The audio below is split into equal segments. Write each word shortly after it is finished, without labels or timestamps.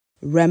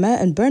Rema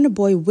and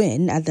Burna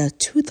win at the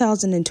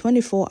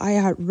 2024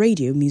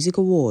 iHeartRadio Music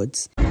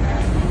Awards.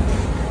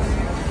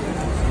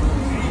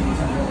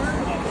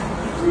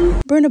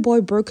 Burna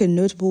broke a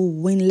notable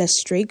winless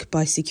streak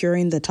by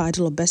securing the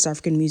title of Best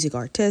African Music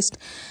Artist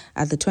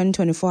at the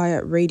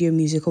 2024 Radio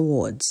Music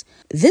Awards.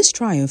 This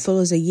triumph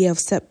follows a year of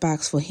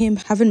setbacks for him,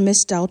 having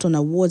missed out on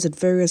awards at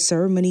various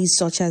ceremonies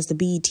such as the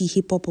BET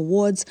Hip Hop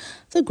Awards,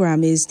 the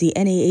Grammys, the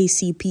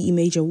NAACP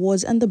Image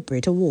Awards, and the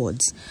Brit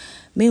Awards.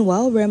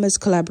 Meanwhile, Rema's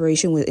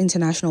collaboration with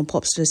international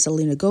pop star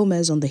Selena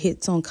Gomez on the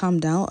hit song Calm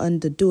Down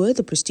earned the duo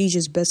the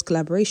prestigious Best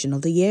Collaboration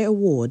of the Year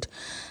award.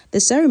 The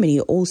ceremony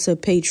also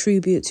paid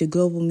tribute to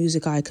global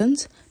music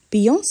icons.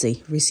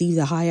 Beyoncé received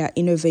the Higher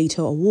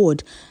Innovator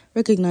Award,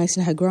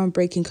 recognizing her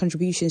groundbreaking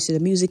contributions to the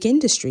music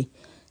industry.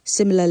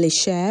 Similarly,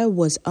 Cher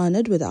was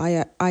honored with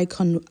the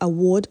Icon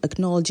Award,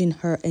 acknowledging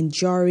her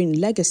enduring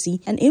legacy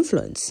and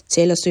influence.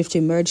 Taylor Swift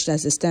emerged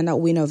as the standout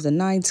winner of the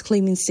night,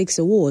 claiming 6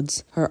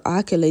 awards. Her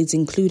accolades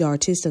include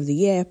Artist of the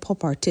Year,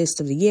 Pop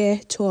Artist of the Year,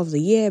 Tour of the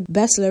Year,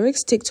 Best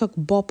Lyrics, TikTok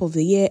Bop of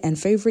the Year, and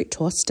Favorite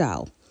Tour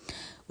Style.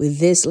 With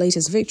this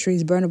latest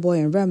victories, Burna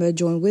and Rema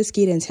join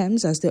Wizkid and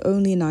Tems as the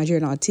only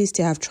Nigerian artists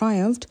to have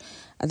triumphed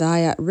at the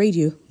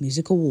iHeartRadio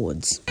Music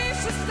Awards.